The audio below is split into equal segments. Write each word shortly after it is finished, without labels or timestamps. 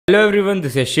Hello everyone,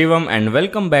 this is Shivam and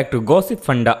welcome back to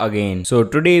Gossipfunda again. So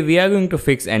today we are going to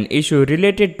fix an issue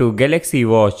related to Galaxy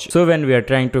Watch. So when we are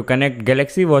trying to connect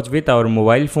Galaxy Watch with our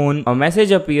mobile phone, a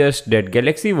message appears that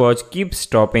Galaxy Watch keeps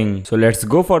stopping. So let's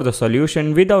go for the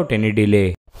solution without any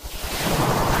delay.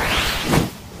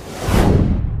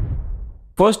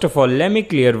 First of all, let me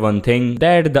clear one thing,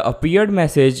 that the appeared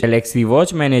message Galaxy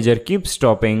Watch Manager keeps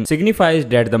stopping signifies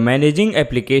that the managing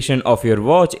application of your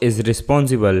watch is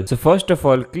responsible. So first of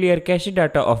all, clear cache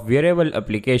data of wearable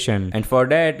application, and for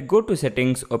that go to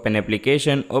settings, open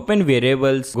application, open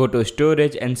variables, go to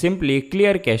storage and simply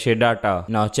clear cache data.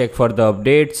 Now check for the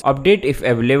updates, update if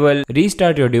available,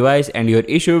 restart your device and your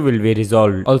issue will be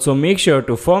resolved. Also make sure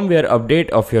to firmware update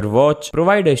of your watch,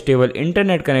 provide a stable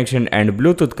internet connection and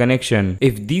Bluetooth connection.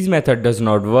 If these method does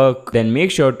not work, then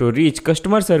make sure to reach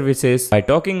customer services by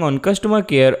talking on customer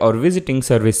care or visiting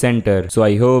service center. So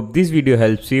I hope this video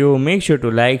helps you. Make sure to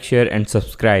like, share and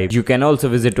subscribe. You can also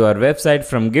visit our website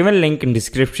from given link in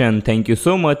description. Thank you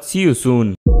so much. See you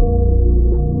soon.